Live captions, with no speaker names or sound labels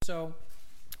So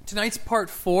tonight's part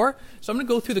 4. So I'm going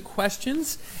to go through the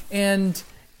questions, and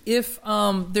if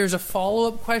there's a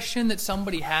follow-up question that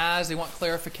somebody has, they want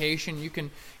clarification, you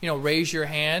can raise your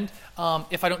hand.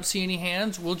 If I don't see any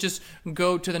hands, we'll just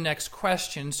go to the next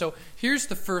question. So here's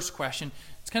the first question.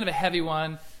 It's kind of a heavy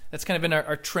one. That's kind of been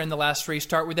our trend the last 3.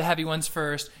 Start with the heavy ones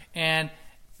first. And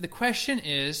the question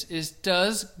is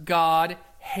does God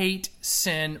hate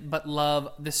sin but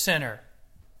love the sinner?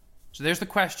 So there's the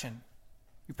question.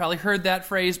 You probably heard that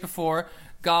phrase before.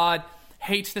 God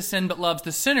hates the sin but loves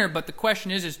the sinner. But the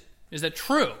question is that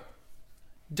true?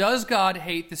 Does God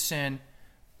hate the sin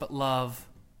but love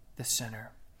the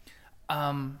sinner?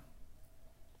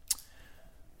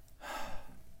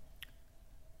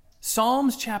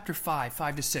 Psalms chapter 5,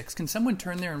 5-6. Can someone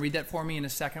turn there and read that for me in a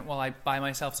second while I buy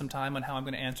myself some time on how I'm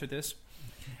going to answer this?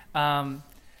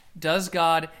 Does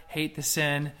God hate the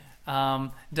sin?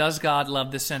 Does God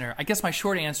love the sinner? I guess my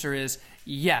short answer is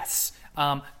yes.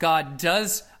 God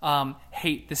does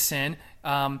hate the sin.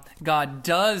 God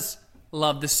does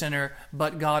love the sinner,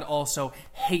 but God also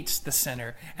hates the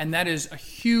sinner. And that is a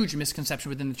huge misconception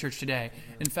within the church today.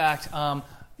 In fact,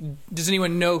 does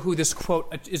anyone know who this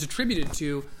quote is attributed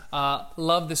to?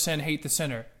 Love the sin, hate the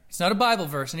sinner. It's not a Bible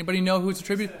verse. Anybody know who it's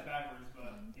attributed? I said it backwards,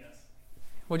 but yes.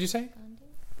 What'd you say? Gandhi.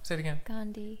 Say it again.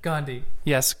 Gandhi.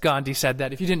 Yes, Gandhi said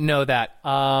that. If you didn't know that,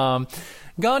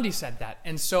 Gandhi said that.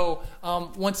 And so,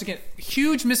 once again,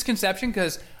 huge misconception,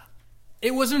 because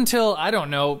it wasn't until,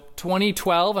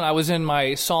 2012, and I was in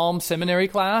my Psalm seminary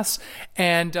class,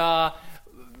 and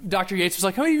Dr. Yates was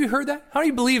like, "How have you heard that? How do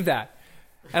you believe that?"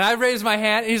 And I raised my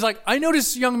hand, and he's like, "I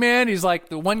noticed, young man." He's like,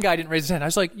 the one guy didn't raise his hand. I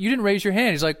was like, "You didn't raise your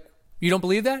hand." He's like, "You don't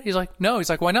believe that?" He's like, "No." He's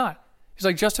like, "Why not?" He's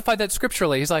like, "Justify that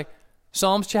scripturally." He's like,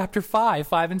 Psalms chapter 5,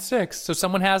 5 and 6. So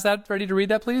someone has that ready to read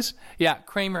that, please? Yeah,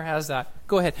 Kramer has that.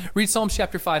 Go ahead. Read Psalms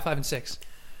chapter 5, 5 and 6.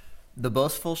 The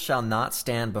boastful shall not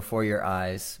stand before your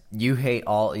eyes. You hate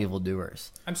all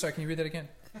evildoers. I'm sorry, can you read that again?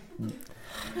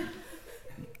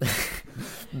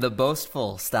 The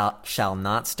boastful shall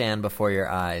not stand before your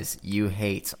eyes. You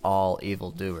hate all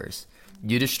evildoers.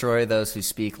 You destroy those who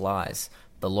speak lies.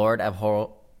 The Lord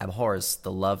abhors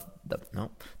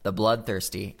the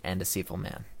bloodthirsty and deceitful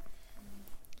man.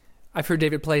 I've heard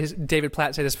David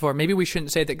Platt say this before. Maybe we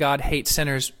shouldn't say that God hates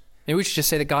sinners. Maybe we should just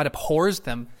say that God abhors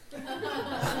them.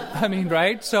 I mean,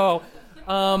 right? So,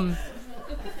 I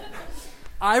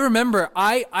remember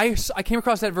I came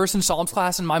across that verse in Psalms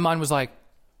class, and my mind was like,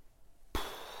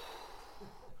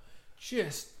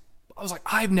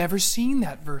 I've never seen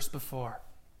that verse before.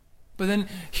 But then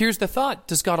here's the thought: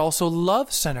 does God also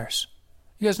love sinners?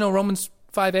 You guys know Romans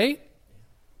 5:8?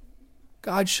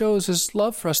 God shows his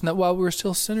love for us, and that while we were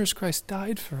still sinners, Christ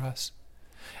died for us.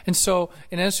 And so,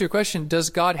 in answer to your question, does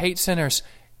God hate sinners?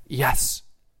 Yes.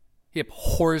 He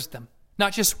abhors them.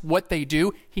 Not just what they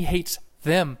do, he hates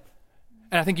them.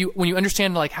 And I think when you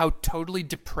understand how totally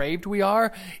depraved we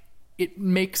are, it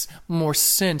makes more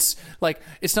sense.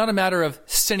 It's not a matter of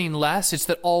sinning less, it's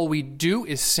that all we do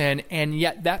is sin, and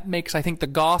yet that makes, I think, the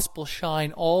gospel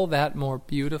shine all that more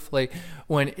beautifully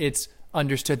when it's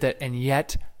understood that, and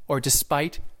yet, or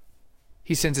despite,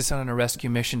 he sends his son on a rescue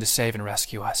mission to save and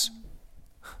rescue us.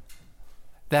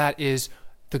 That is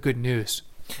the good news.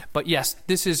 But yes,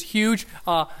 this is huge.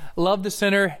 Love the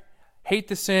sinner, hate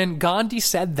the sin. Gandhi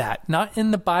said that, not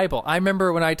in the Bible. I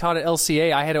remember when I taught at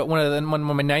LCA, I had one of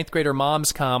my ninth grader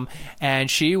moms come, and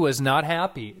she was not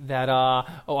happy that,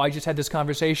 I just had this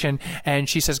conversation, and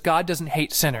she says, God doesn't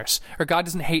hate sinners, or God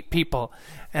doesn't hate people.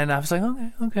 And I was like,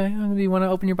 okay. Do you want to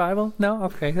open your Bible? No?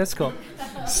 Okay, that's cool.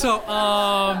 So,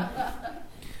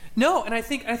 no, and I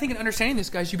think in understanding this,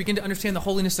 guys, you begin to understand the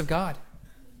holiness of God.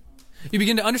 You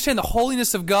begin to understand the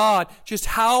holiness of God, just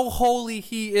how holy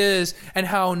he is and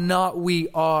how not we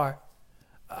are.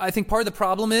 I think part of the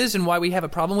problem is, and why we have a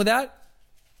problem with that,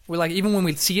 even when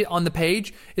we see it on the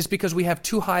page, is because we have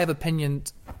too high of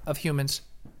opinions of humans,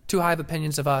 too high of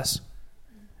opinions of us.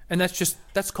 And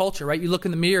that's culture, right? You look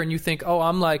in the mirror and you think,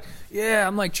 I'm like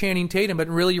Channing Tatum, but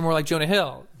really you're more like Jonah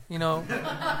Hill,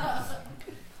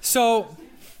 So,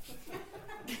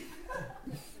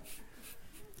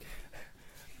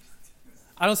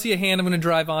 I don't see a hand I'm going to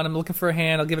drive on. I'm looking for a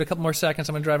hand. I'll give it a couple more seconds.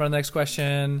 I'm going to drive on to the next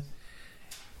question.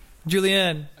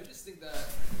 Julianne. I just think that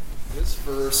this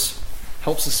verse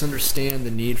helps us understand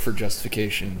the need for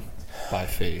justification by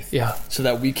faith. Yeah. So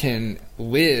that we can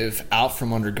live out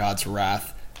from under God's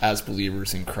wrath as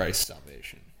believers in Christ's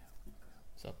salvation.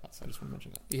 So I just want to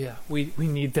mention that. Yeah, we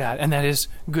need that. And that is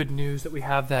good news that we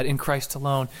have that in Christ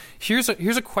alone. Here's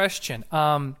a question.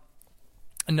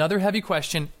 Another heavy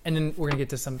question, and then we're going to get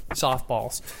to some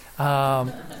softballs.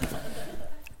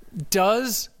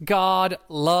 Does God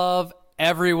love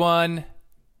everyone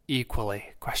equally?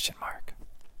 Question mark.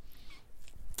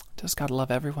 Does God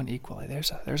love everyone equally?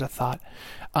 There's a thought.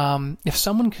 If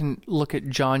someone can look at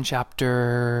John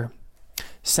chapter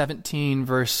 17,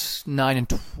 verse 9 and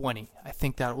 20, I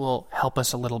think that will help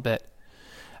us a little bit.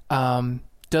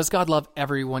 Does God love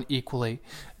everyone equally?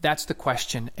 That's the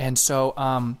question. And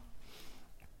so,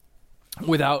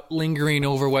 without lingering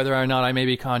over whether or not I may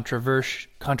be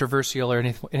controversial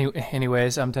or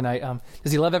anyways, tonight,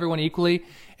 does he love everyone equally?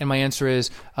 And my answer is,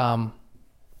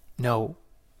 no,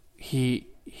 he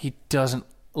doesn't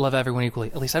love everyone equally.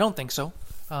 At least I don't think so.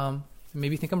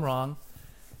 Maybe think I'm wrong.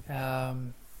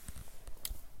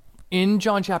 In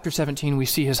John chapter 17, we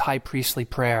see his high priestly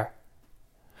prayer.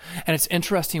 And it's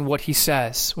interesting what he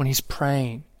says when he's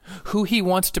praying. Who he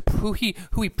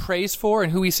prays for,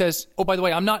 and who he says, oh, by the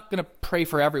way, I'm not going to pray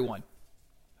for everyone.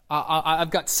 I've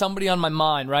got somebody on my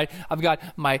mind, right? I've got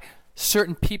my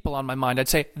certain people on my mind. I'd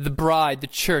say the bride, the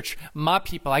church, my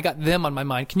people. I got them on my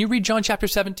mind. Can you read John chapter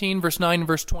 17, verse 9 and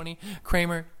verse 20?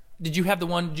 Kramer, did you have the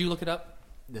one? Did you look it up?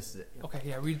 This is it. Yep. Okay,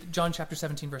 yeah, read John chapter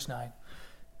 17, verse 9.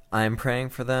 I am praying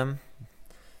for them.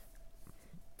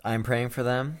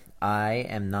 I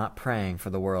am not praying for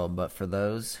the world, but for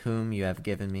those whom you have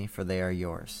given me, for they are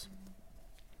yours.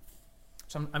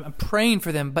 So I'm praying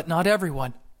for them, but not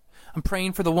everyone. I'm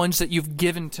praying for the ones that you've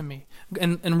given to me.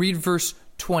 And read verse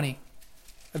 20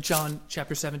 of John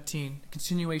chapter 17,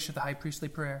 continuation of the high priestly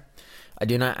prayer. I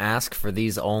do not ask for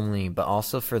these only, but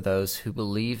also for those who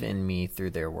believe in me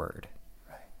through their word.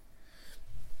 Right.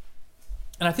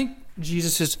 And I think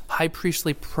Jesus' high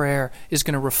priestly prayer is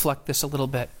going to reflect this a little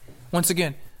bit. Once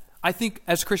again, I think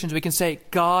as Christians we can say,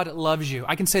 God loves you.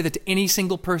 I can say that to any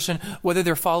single person, whether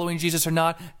they're following Jesus or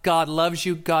not, God loves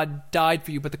you, God died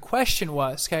for you. But the question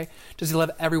was, okay, does he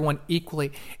love everyone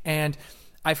equally? And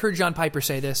I've heard John Piper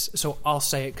say this, so I'll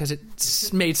say it because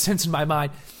it's made sense in my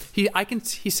mind. He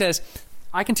says,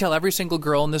 I can tell every single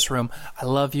girl in this room, I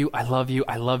love you, I love you,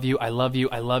 I love you, I love you,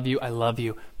 I love you, I love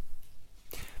you.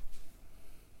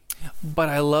 But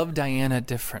I love Diana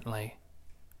differently.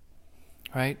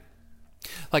 Right?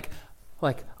 Like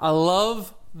I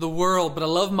love the world, but I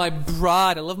love my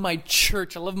bride, I love my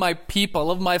church, I love my people, I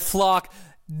love my flock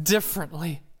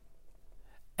differently.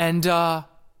 And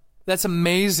that's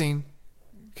amazing.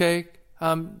 Okay?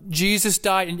 Jesus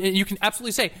died, and you can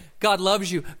absolutely say, God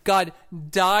loves you. God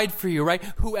died for you, right?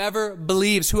 Whoever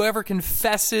believes, whoever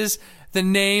confesses the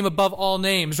name above all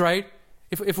names, right?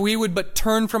 If we would but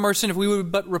turn from our sin, if we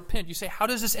would but repent, you say, how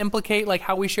does this implicate like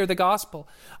how we share the gospel?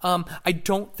 I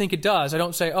don't think it does. I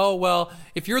don't say, oh, well,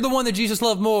 if you're the one that Jesus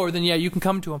loved more, then yeah, you can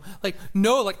come to him. Like,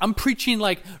 no, like I'm preaching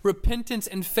like repentance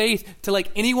and faith to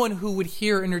like anyone who would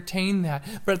hear, entertain that.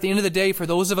 But at the end of the day, for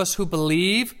those of us who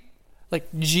believe, like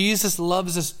Jesus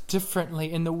loves us differently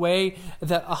in the way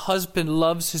that a husband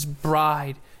loves his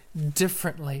bride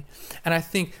differently. And I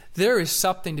think there is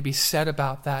something to be said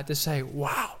about that, to say,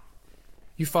 wow,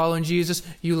 you following Jesus,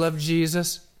 you love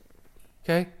Jesus.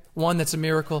 Okay? One, that's a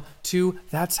miracle. Two,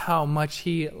 that's how much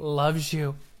he loves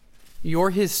you. You're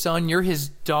his son, you're his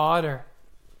daughter.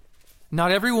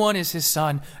 Not everyone is his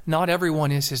son, not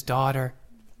everyone is his daughter.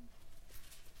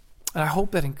 And I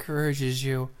hope that encourages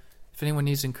you. If anyone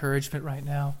needs encouragement right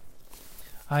now,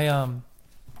 we'll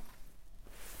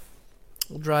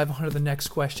drive on to the next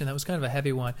question. That was kind of a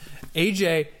heavy one.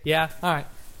 AJ, yeah, all right.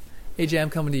 AJ,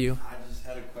 I'm coming to you. I just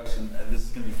had a question. This is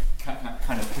going to be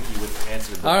kind of picky with the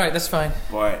answer. All right, that's fine.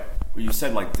 But you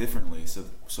said like differently.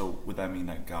 So would that mean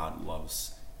that God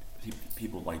loves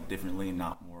people like differently and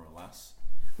not more or less?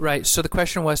 Right. So the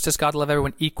question was, does God love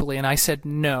everyone equally? And I said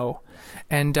no.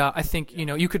 And I think,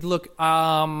 you could look,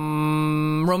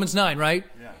 Romans 9, right?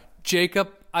 Yeah.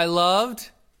 Jacob I loved.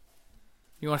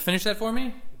 You want to finish that for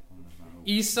me?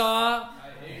 Esau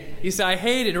I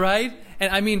hated, right?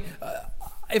 And I mean,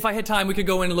 if I had time, we could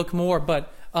go in and look more.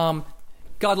 But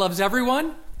God loves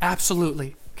everyone?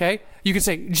 Absolutely. Okay? You could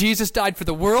say, Jesus died for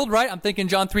the world, right? I'm thinking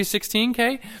John 3:16,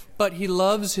 okay? But he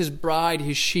loves his bride,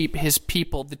 his sheep, his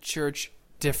people, the church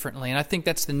differently. And I think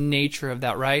that's the nature of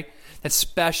that, right? That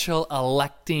special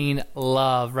electing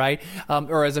love, right?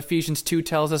 Or as Ephesians 2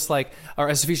 tells us, or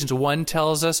as Ephesians 1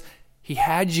 tells us, he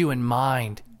had you in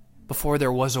mind before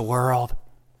there was a world,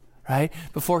 right?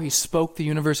 Before he spoke the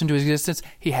universe into existence,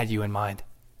 he had you in mind.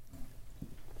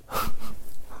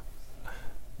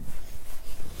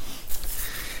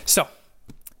 So,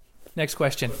 next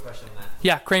question. Quick question on that.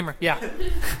 Yeah, Kramer, yeah.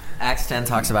 Acts 10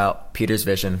 talks about Peter's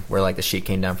vision, where like the sheet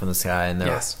came down from the sky, and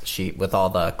the sheet with all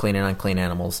the clean and unclean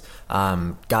animals.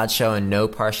 God's showing no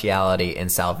partiality in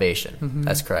salvation. Mm-hmm.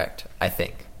 That's correct, I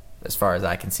think, as far as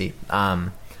I can see.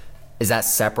 is that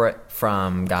separate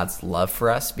from God's love for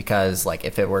us? Because like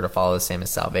if it were to follow the same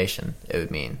as salvation, it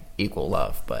would mean equal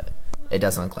love, but it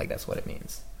doesn't look like that's what it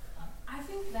means. I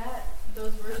think that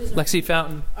those verses Lexi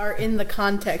Fountain. are in the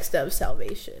context of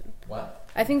salvation. What?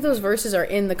 I think those verses are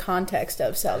in the context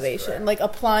of salvation, like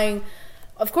applying.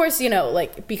 Of course,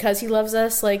 like because he loves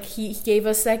us, like he gave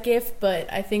us that gift.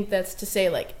 But I think that's to say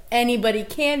like anybody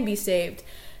can be saved,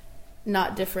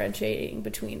 not differentiating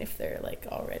between if they're like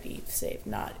already saved,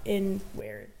 not in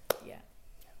where. Yeah.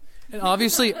 And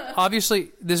obviously,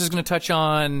 this is going to touch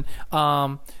on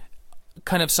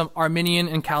kind of some Arminian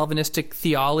and Calvinistic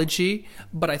theology.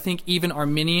 But I think even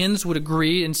Arminians would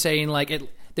agree in saying like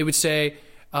they would say.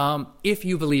 If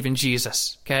you believe in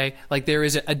Jesus, okay, like there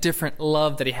is a different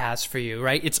love that he has for you,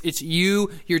 right? It's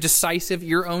you're decisive,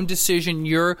 your own decision,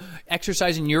 you're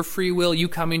exercising your free will, you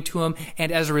coming to him,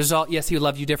 and as a result, yes, he will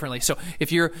love you differently. So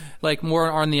if you're like more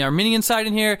on the Arminian side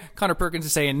in here, Connor Perkins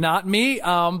is saying not me,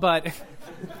 but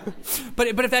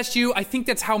if that's you, I think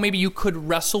that's how maybe you could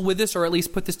wrestle with this, or at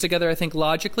least put this together. I think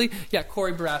logically, yeah,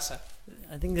 Corey Barassa.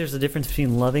 I think there's a difference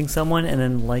between loving someone and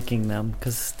then liking them,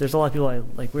 because there's a lot of people I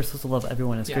like. We're supposed to love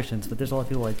everyone as Christians, but there's a lot of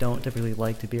people I don't typically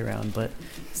like to be around, but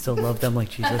still love them like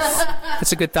Jesus.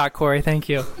 That's a good thought, Corey. Thank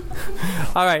you.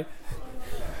 All right.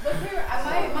 But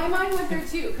my mind went there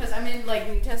too, because I'm in like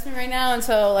New Testament right now, and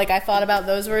so like I thought about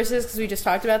those verses because we just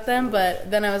talked about them,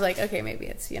 but then I was like, okay, maybe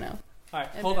it's All right,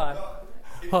 hold on.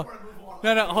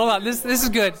 No, hold on. This is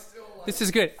good. This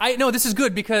is good. This is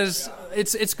good because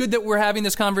it's good that we're having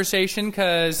this conversation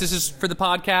because this is for the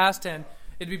podcast, and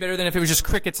it'd be better than if it was just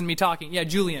crickets and me talking. Yeah,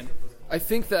 Julian. I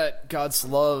think that God's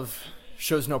love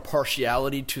shows no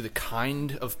partiality to the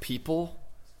kind of people.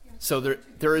 So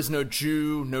there is no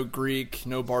Jew, no Greek,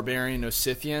 no barbarian, no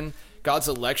Scythian. God's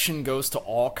election goes to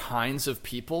all kinds of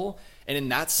people, and in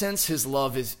that sense, his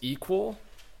love is equal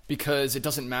because it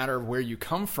doesn't matter where you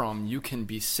come from, you can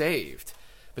be saved.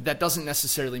 But that doesn't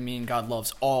necessarily mean God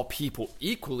loves all people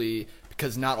equally,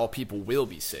 because not all people will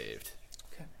be saved.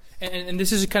 Okay. And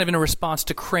this is kind of in a response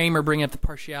to Kramer bringing up the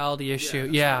partiality issue.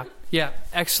 Yeah.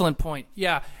 Excellent point.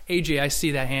 Yeah, AJ, I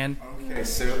see that hand. Okay,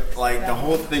 so like the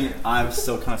whole thing I'm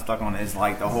still kind of stuck on is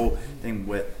like the whole thing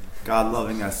with God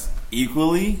loving us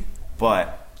equally,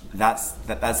 but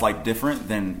that's like different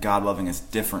than God loving us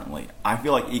differently. I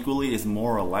feel like equally is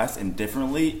more or less, and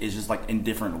differently is just like in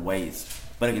different ways.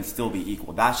 But it can still be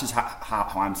equal. That's just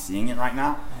how I'm seeing it right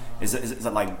now. Is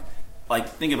that like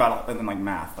think about it in like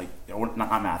math, like or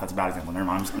not math. That's a bad example. Never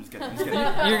mind. I'm just kidding.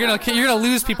 You're gonna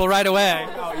lose people right away.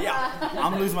 Oh yeah,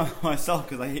 I'm gonna lose myself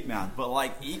because I hate math. But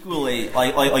like equally,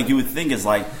 like you would think is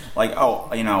like oh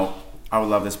I would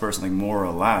love this person like more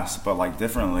or less, but like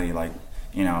differently, like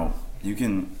you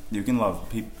can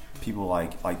love people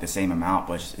like the same amount,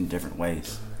 but just in different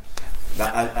ways.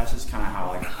 That's just kind of how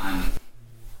like I'm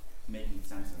making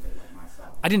sense of it like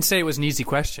myself. I didn't say it was an easy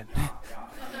question.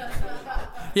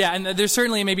 Yeah, and there's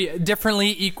certainly maybe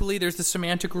differently, equally. There's the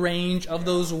semantic range of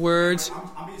those words.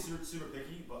 I'm being super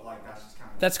picky, but like that's just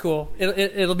kind of. That's cool.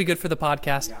 It'll be good for the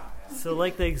podcast. Yeah. So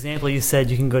like the example you said,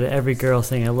 you can go to every girl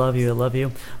saying, I love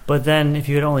you. But then if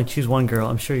you could only choose one girl,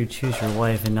 I'm sure you'd choose your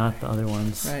wife and not the other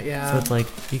ones. Right, yeah. So it's like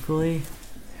equally.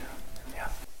 Yeah.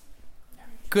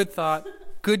 Good thought.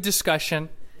 Good discussion.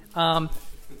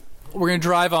 We're going to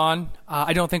drive on.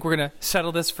 I don't think we're going to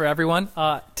settle this for everyone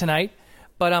tonight.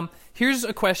 But here's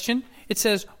a question. It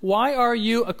says, why are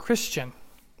you a Christian?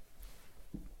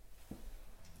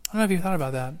 I don't know if you thought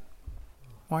about that.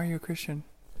 Why are you a Christian?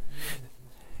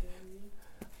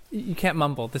 You can't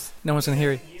mumble. No one's going to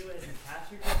hear you.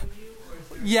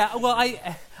 Yeah, well,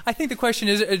 I think the question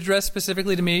is addressed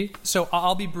specifically to me, so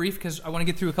I'll be brief because I want to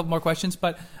get through a couple more questions.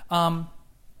 But I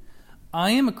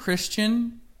am a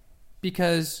Christian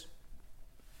because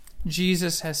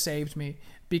Jesus has saved me,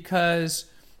 because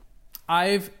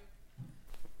I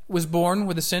was born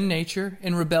with a sin nature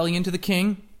in rebellion to the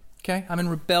King. Okay, I'm in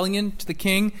rebellion to the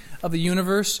King of the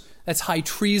universe. That's high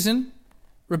treason.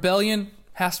 Rebellion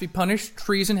has to be punished.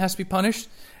 Treason has to be punished.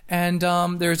 And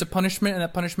there is a punishment, and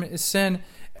that punishment is sin.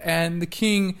 And the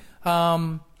King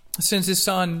sends his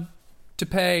Son to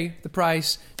pay the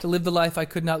price, to live the life I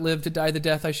could not live, to die the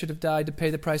death I should have died, to pay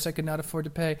the price I could not afford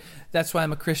to pay. That's why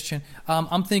I'm a Christian.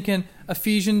 I'm thinking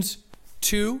Ephesians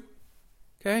 2.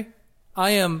 Okay,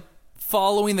 I am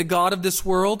following the God of this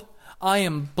world. I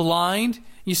am blind.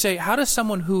 You say, how does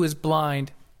someone who is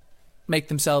blind make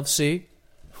themselves see?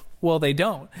 Well, they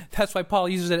don't. That's why Paul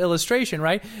uses that illustration,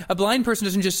 right? A blind person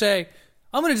doesn't just say,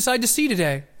 I'm going to decide to see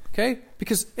today, okay?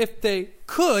 Because if they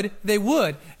could, they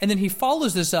would. And then he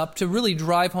follows this up to really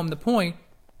drive home the point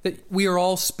that we are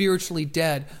all spiritually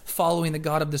dead following the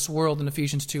God of this world in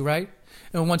Ephesians 2, right?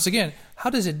 And once again, how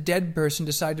does a dead person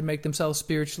decide to make themselves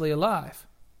spiritually alive?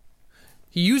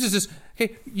 He uses this,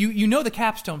 okay, you know the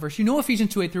capstone verse. You know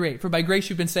Ephesians 2:8-8. For by grace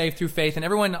you've been saved through faith. And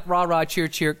everyone, rah, rah, cheer,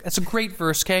 cheer. That's a great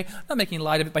verse, okay? I'm not making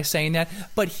light of it by saying that.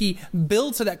 But he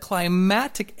builds to that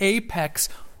climatic apex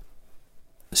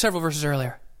several verses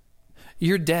earlier.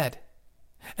 You're dead.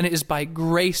 And it is by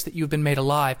grace that you've been made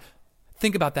alive.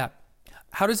 Think about that.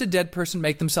 How does a dead person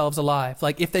make themselves alive?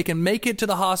 Like, if they can make it to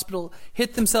the hospital,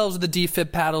 hit themselves with the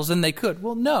defib paddles, then they could.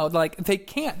 Well, no, like, they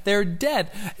can't. They're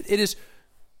dead. It's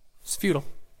futile.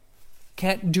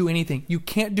 Can't do anything. You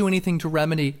can't do anything to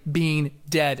remedy being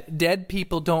dead. Dead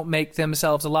people don't make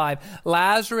themselves alive.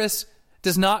 Lazarus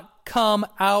does not come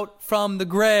out from the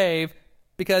grave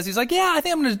because he's like, yeah, I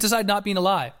think I'm going to decide not being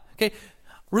alive. Okay?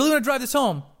 Really want to drive this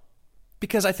home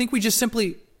because I think we just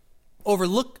simply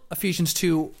overlook Ephesians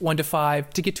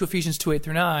 2:1-5 to get to Ephesians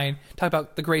 2:8-9, talk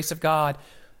about the grace of God.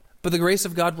 But the grace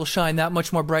of God will shine that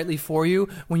much more brightly for you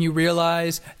when you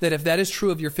realize that if that is true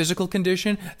of your physical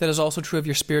condition, that is also true of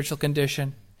your spiritual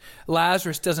condition.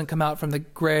 Lazarus doesn't come out from the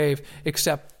grave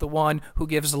except the one who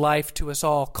gives life to us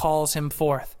all, calls him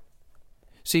forth.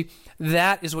 See,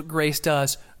 that is what grace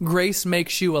does. Grace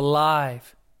makes you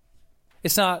alive.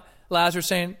 It's not Lazarus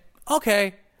saying,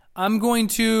 okay, I'm going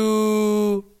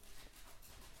to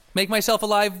make myself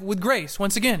alive with grace.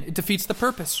 Once again, it defeats the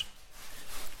purpose.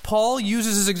 Paul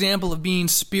uses his example of being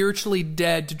spiritually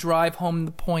dead to drive home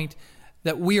the point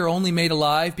that we are only made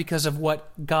alive because of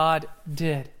what God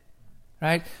did.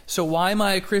 Right? So why am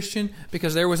I a Christian?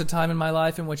 Because there was a time in my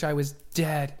life in which I was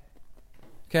dead.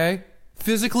 Okay?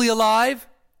 Physically alive,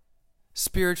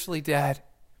 spiritually dead.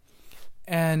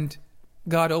 And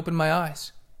God opened my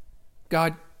eyes.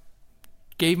 God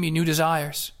gave me new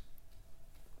desires.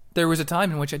 There was a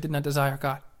time in which I did not desire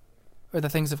God or the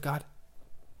things of God.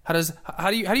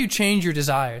 How do you change your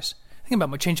desires? Think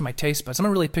about changing my taste buds. I'm a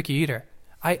really picky eater.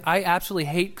 I absolutely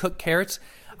hate cooked carrots.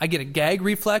 I get a gag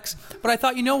reflex. But I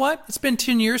thought, you know what? It's been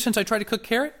 10 years since I tried to cook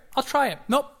carrot. I'll try it.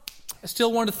 Nope. I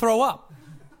still wanted to throw up.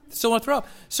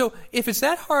 So if it's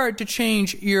that hard to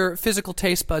change your physical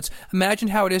taste buds, imagine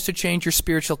how it is to change your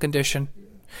spiritual condition.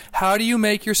 How do you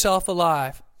make yourself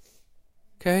alive?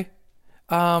 Okay?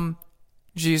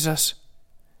 Jesus.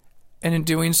 And in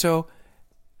doing so,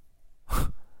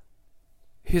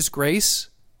 His grace,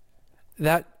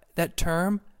 that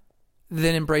term,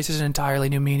 then embraces an entirely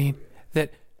new meaning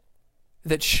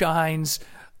that shines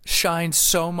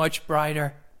so much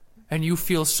brighter, and you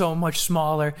feel so much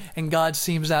smaller, and God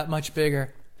seems that much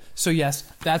bigger. So yes,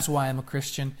 that's why I'm a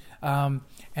Christian. And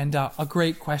a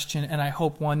great question, and I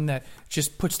hope one that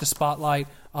just puts the spotlight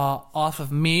off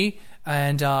of me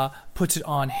and puts it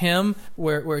on Him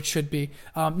where it should be.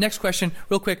 Next question,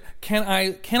 real quick: Can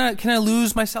I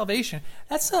lose my salvation?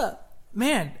 That's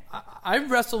man.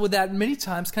 I've wrestled with that many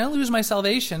times. Can I lose my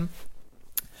salvation?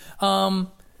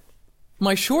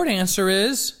 My short answer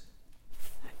is,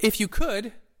 if you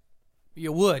could,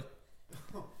 you would.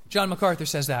 John MacArthur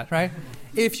says that, right?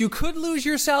 If you could lose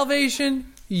your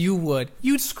salvation, you would.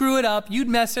 You'd screw it up. You'd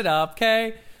mess it up,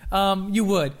 okay? You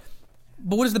would.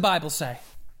 But what does the Bible say?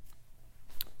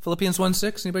 Philippians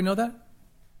 1:6. Anybody know that?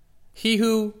 He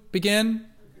who began...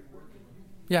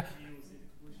 Yeah.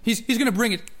 He's going to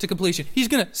bring it to completion. He's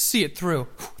going to see it through.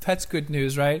 That's good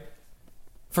news, right?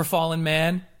 For fallen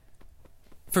man.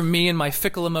 For me and my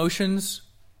fickle emotions.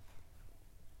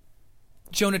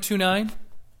 Jonah 2:9.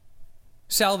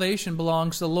 Salvation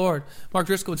belongs to the Lord. Mark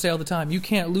Driscoll would say all the time, you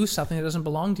can't lose something that doesn't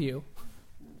belong to you.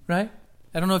 Right?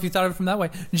 I don't know if you thought of it from that way.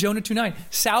 Jonah 2:9.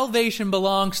 Salvation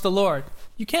belongs to the Lord.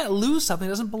 You can't lose something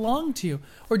that doesn't belong to you.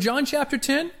 Or John chapter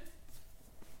 10.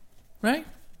 Right?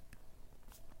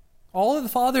 All of the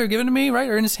Father are given to me, right,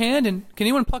 are in His hand, and can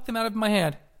anyone pluck them out of my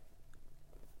hand?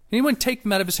 Can anyone take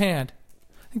them out of His hand?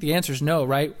 I think the answer is no,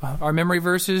 right? Our memory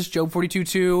verses, Job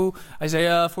 42:2,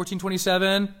 Isaiah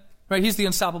 14:27, right? He's the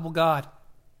unstoppable God.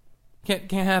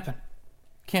 Can't happen.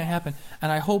 Can't happen.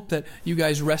 And I hope that you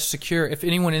guys rest secure. If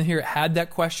anyone in here had that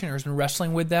question or has been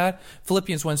wrestling with that,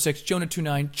 Philippians 1:6, Jonah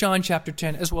 2:9, John chapter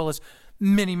 10, as well as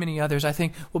many, many others, I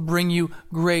think will bring you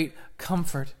great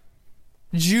comfort.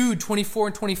 Jude 24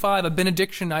 and 25, a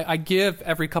benediction I give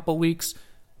every couple weeks.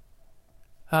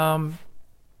 Guys,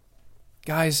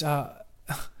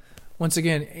 once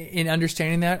again, in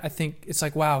understanding that, I think it's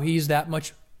like, wow, He's that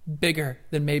much bigger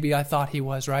than maybe I thought He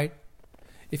was, right?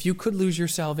 If you could lose your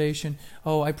salvation,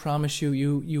 oh, I promise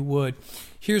you would.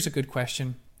 Here's a good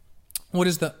question. What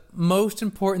is the most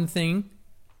important thing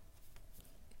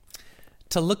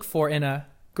to look for in a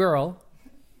girl?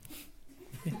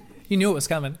 You knew it was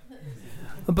coming.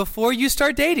 Before you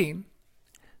start dating,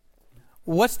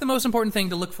 What's the most important thing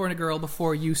to look for in a girl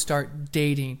before you start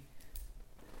dating?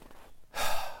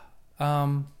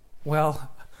 Well,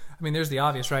 I mean, there's the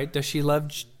obvious, right? Does she love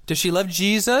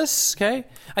Jesus? Okay.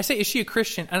 I say, is she a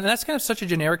Christian? And that's kind of such a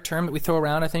generic term that we throw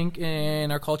around, I think,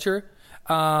 in our culture.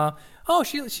 Oh,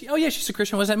 yeah, she's a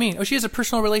Christian. What does that mean? Oh, she has a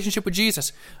personal relationship with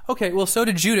Jesus. Okay, well, so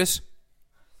did Judas.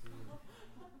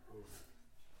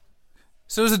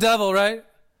 So does the devil, right?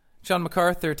 John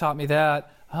MacArthur taught me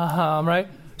that. Right?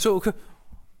 So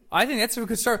I think that's a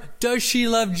good start. Does she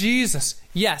love Jesus?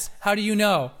 Yes. How do you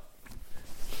know?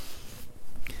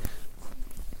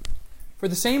 For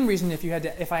the same reason,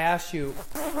 if I asked you,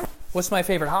 what's my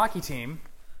favorite hockey team?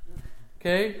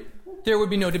 Okay, there would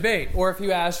be no debate. Or if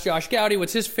you asked Josh Gowdy,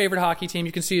 what's his favorite hockey team?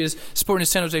 You can see his sporting his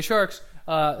San Jose Sharks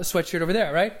sweatshirt over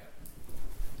there, right?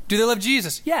 Do they love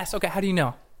Jesus? Yes. Okay, how do you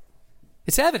know?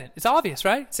 It's evident. It's obvious,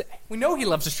 right? We know he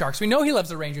loves the Sharks. We know he loves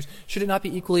the Rangers. Should it not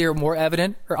be equally or more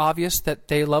evident or obvious that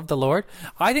they love the Lord?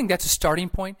 I think that's a starting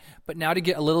point. But now to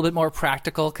get a little bit more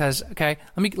practical, because, okay,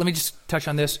 let me just touch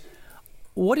on this.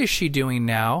 What is she doing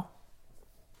now?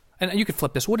 And you could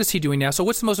flip this. What is he doing now? So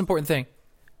what's the most important thing?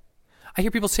 I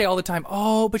hear people say all the time,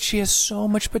 oh, but she has so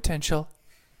much potential.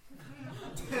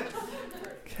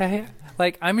 Okay?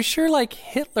 Like, I'm sure, like,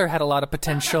 Hitler had a lot of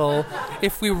potential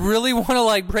if we really want to,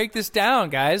 like, break this down,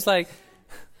 guys. Like,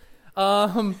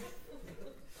 but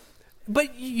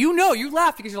you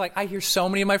laugh because you're like, I hear so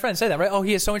many of my friends say that, right? Oh,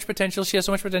 he has so much potential. She has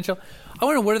so much potential. I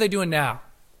wonder, what are they doing now?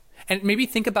 And maybe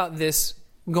think about this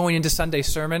going into Sunday's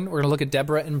sermon. We're going to look at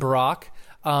Deborah and Barak.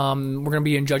 We're going to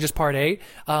be in Judges Part 8.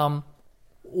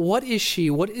 What is she?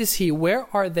 What is he? Where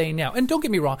are they now? And don't get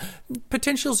me wrong,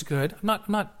 potential's good. I'm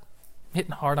not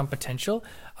hitting hard on potential.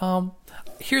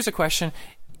 Here's a question: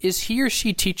 is he or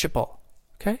she teachable?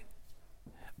 Okay,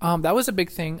 that was a big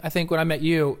thing. I think when I met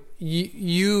you,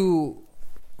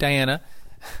 Diana,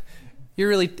 you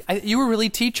were really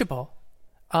teachable.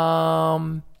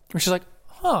 She's like,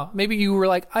 maybe you were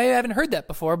like, I haven't heard that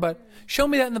before, but show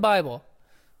me that in the Bible.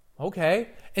 Okay.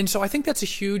 And so I think that's a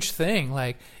huge thing.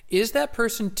 Like, is that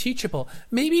person teachable?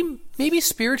 Maybe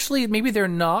spiritually, maybe they're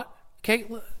not. Okay.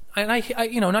 And I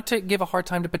not to give a hard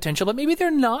time to potential, but maybe they're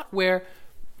not where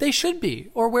they should be,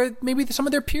 or where maybe some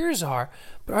of their peers are.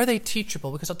 But are they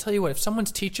teachable? Because I'll tell you what, if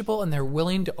someone's teachable and they're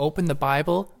willing to open the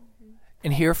Bible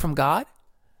and hear from God,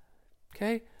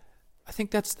 okay, I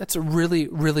think that's a really,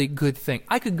 really good thing.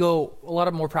 I could go a lot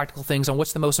of more practical things on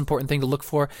what's the most important thing to look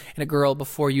for in a girl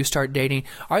before you start dating.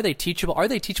 Are they teachable? Are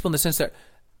they teachable in the sense that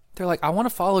they're like, I want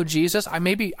to follow Jesus. I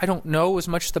don't know as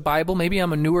much the Bible. Maybe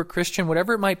I'm a newer Christian,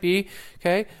 whatever it might be.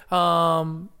 Okay.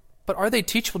 But are they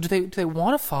teachable? Do they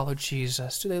want to follow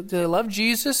Jesus? Do they love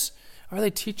Jesus? Are they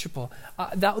teachable?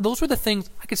 Those were the things,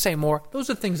 I could say more. Those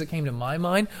are the things that came to my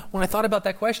mind when I thought about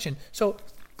that question. So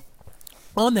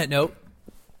on that note,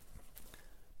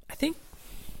 I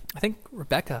think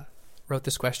Rebecca wrote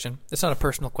this question. It's not a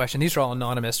personal question. These are all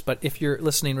anonymous. But if you're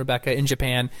listening, Rebecca, in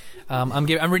Japan, I'm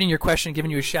reading your question,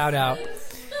 giving you a shout out.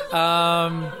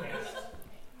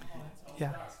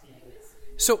 Yeah.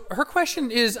 So her question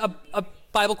is a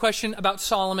Bible question about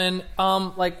Solomon.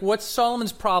 What's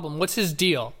Solomon's problem? What's his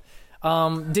deal?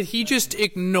 Did he just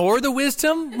ignore the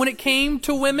wisdom when it came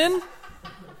to women?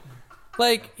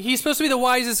 Like, he's supposed to be the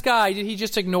wisest guy. Did he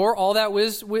just ignore all that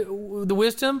the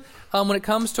wisdom when it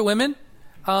comes to women?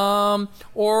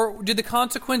 Or did the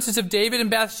consequences of David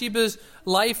and Bathsheba's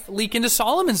life leak into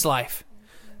Solomon's life?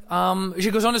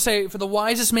 She goes on to say, for the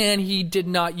wisest man, he did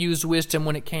not use wisdom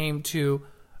when it came to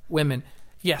women.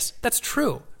 Yes, that's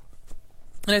true.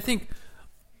 And I think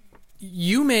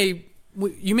you may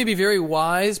be very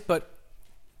wise,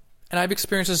 and I've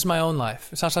experienced this in my own life.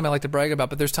 It's not something I like to brag about,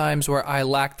 but there's times where I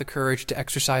lack the courage to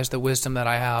exercise the wisdom that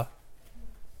I have.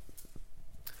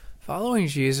 Following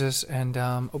Jesus and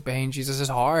obeying Jesus is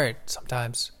hard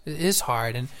sometimes. It is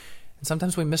hard, and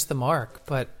sometimes we miss the mark.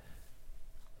 But,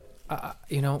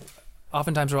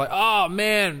 oftentimes we're like, oh,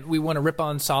 man, we want to rip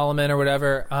on Solomon or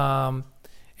whatever.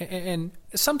 And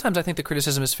sometimes I think the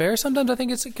criticism is fair. Sometimes I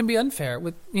think it can be unfair,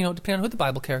 depending on who the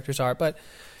Bible characters are. But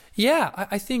yeah,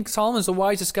 I think Solomon's the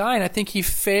wisest guy, and I think he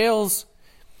fails.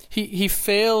 He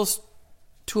fails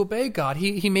to obey God.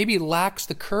 He maybe lacks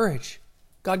the courage.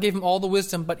 God gave him all the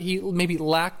wisdom, but he maybe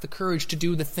lacked the courage to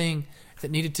do the thing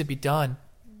that needed to be done.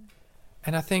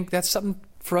 And I think that's something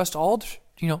for us all,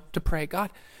 to pray. God,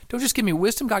 don't just give me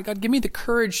wisdom. God, give me the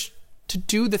courage to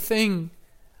do the thing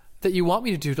that you want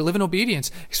me to do, to live in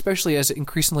obedience, especially as it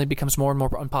increasingly becomes more and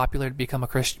more unpopular to become a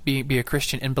Christian, be a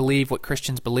Christian and believe what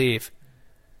Christians believe.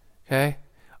 Okay?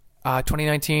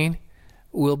 2019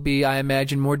 will be, I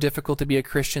imagine, more difficult to be a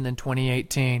Christian than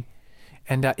 2018.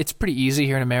 And it's pretty easy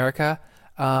here in America.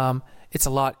 it's a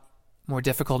lot more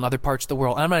difficult in other parts of the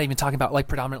world. And I'm not even talking about like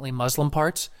predominantly Muslim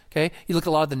parts. Okay, you look at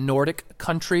a lot of the Nordic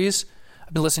countries.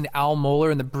 I've been listening to Al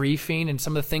Mohler in the briefing and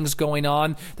some of the things going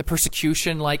on, the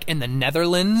persecution like in the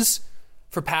Netherlands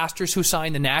for pastors who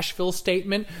signed the Nashville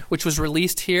Statement, which was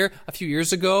released here a few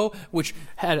years ago, which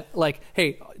had like,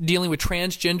 hey, dealing with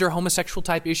transgender, homosexual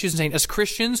type issues and saying, as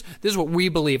Christians, this is what we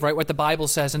believe, right? What the Bible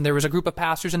says. And there was a group of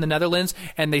pastors in the Netherlands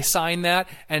and they signed that.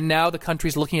 And now the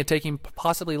country's looking at taking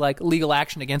possibly like legal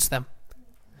action against them.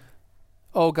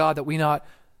 Oh God, that we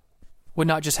would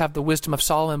not just have the wisdom of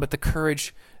Solomon, but the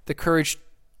courage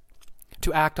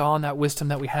to act on that wisdom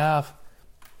that we have.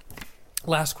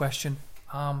 Last question.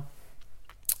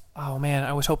 Oh man,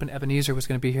 I was hoping Ebenezer was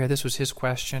going to be here. This was his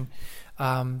question.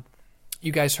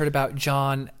 You guys heard about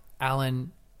John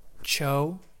Allen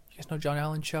Cho? You guys know John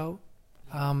Allen Cho?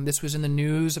 This was in the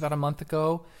news about a month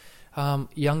ago.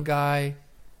 Young guy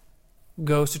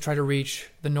goes to try to reach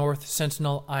the North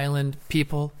Sentinel Island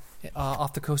people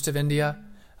off the coast of India.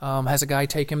 Has a guy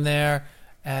take him there,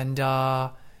 and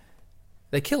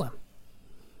they kill him.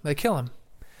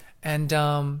 And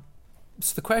so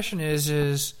the question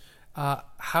is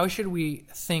how should we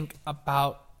think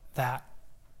about that?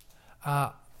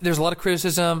 There's a lot of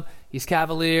criticism. He's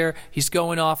cavalier. He's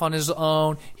going off on his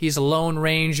own. He's a lone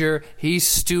ranger. He's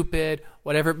stupid,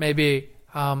 whatever it may be.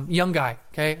 Young guy,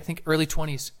 okay? I think early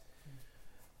 20s.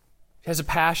 He has a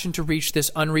passion to reach this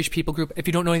unreached people group. If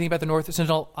you don't know anything about the North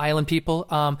Sentinel Island people,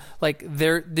 like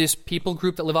they're this people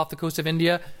group that live off the coast of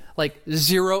India, like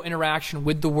zero interaction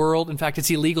with the world. In fact,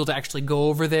 it's illegal to actually go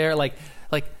over there. Like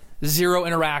zero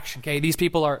interaction. Okay, these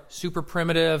people are super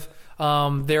primitive.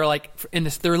 They're like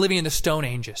they're living in the Stone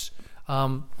Ages.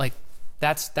 Like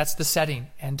that's the setting.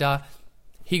 And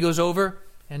he goes over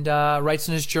and writes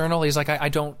in his journal. He's like, I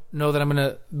don't know that I'm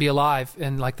going to be alive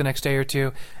in like the next day or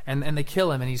two. And they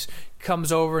kill him. And he's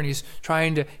comes over and he's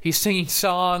singing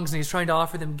songs and he's trying to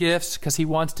offer them gifts because he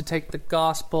wants to take the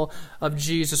gospel of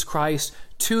Jesus Christ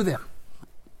to them.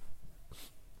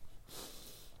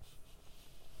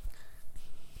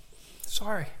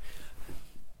 Sorry.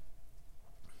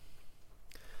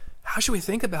 How should we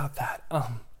think about that?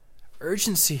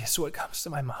 Urgency is what comes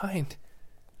to my mind.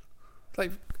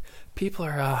 Like, people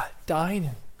are dying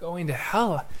and going to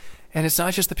hell, and it's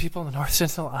not just the people in the North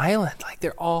Sentinel Island. Like,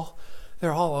 they're all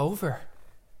over,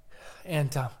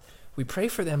 and we pray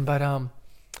for them. But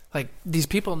like, these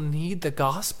people need the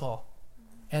gospel.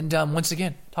 And once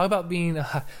again, talk about being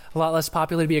a lot less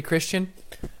popular to be a Christian.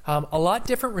 A lot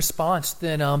different response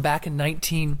than back in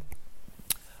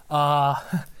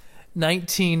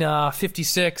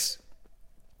 1956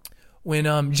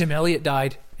 when Jim Elliot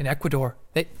died in Ecuador.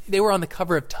 They were on the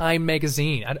cover of Time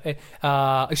magazine,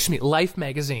 Life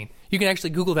magazine. You can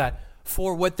actually Google that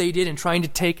for what they did in trying to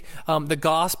take the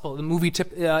gospel, the movie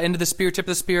Tip of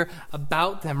the Spear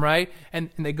about them, right?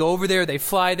 And they go over there, they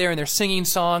fly there, and they're singing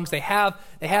songs. They have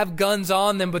guns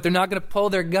on them, but they're not going to pull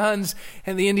their guns.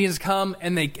 And the Indians come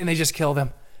and they just kill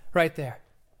them right there.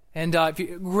 And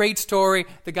great story.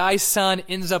 The guy's son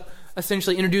ends up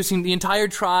essentially introducing the entire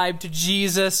tribe to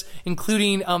Jesus,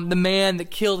 including the man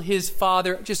that killed his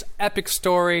father. Just epic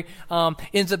story.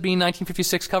 Ends up being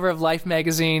 1956 cover of Life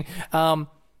magazine.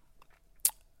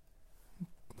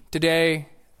 Today,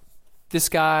 this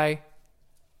guy,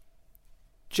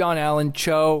 John Allen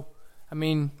Cho, I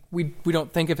mean, we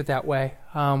don't think of it that way.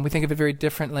 We think of it very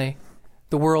differently.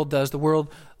 The world does. The world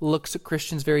looks at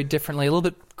Christians very differently. A little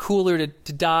bit cooler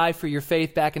to die for your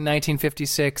faith back in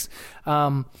 1956.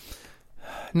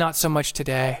 Not so much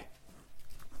today.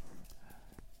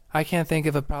 I can't think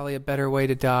of probably a better way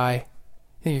to die.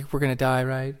 I think we're going to die,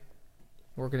 right?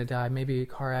 We're going to die. Maybe a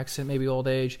car accident, maybe old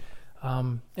age.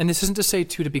 And this isn't to say,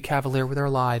 too, to be cavalier with our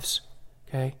lives,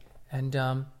 okay? And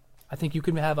I think you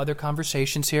can have other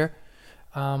conversations here.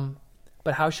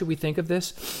 But how should we think of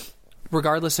this?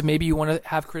 Regardless of maybe you want to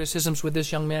have criticisms with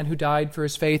this young man who died for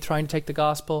his faith, trying to take the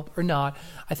gospel or not,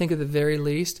 I think at the very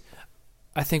least,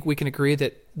 I think we can agree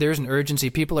that there's an urgency.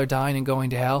 People are dying and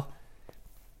going to hell.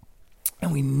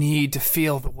 And we need to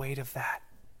feel the weight of that.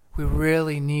 We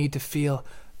really need to feel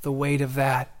the weight of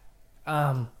that.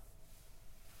 And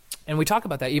we talk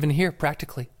about that even here,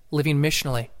 practically, living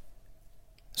missionally.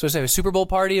 So I say, a Super Bowl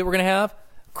party that we're going to have?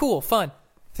 Cool, fun.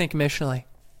 Think missionally.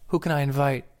 Who can I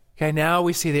invite? Okay, now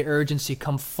we see the urgency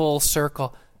come full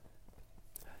circle.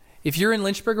 If you're in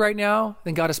Lynchburg right now,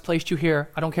 then God has placed you here.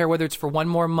 I don't care whether it's for one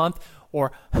more month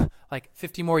or like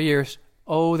 50 more years.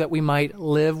 Oh, that we might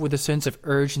live with a sense of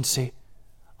urgency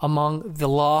among the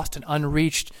lost and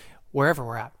unreached wherever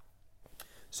we're at.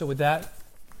 So with that,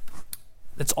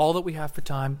 that's all that we have for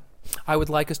time. I would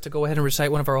like us to go ahead and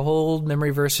recite one of our old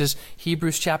memory verses,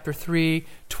 Hebrews chapter 3,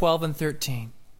 12 and 13.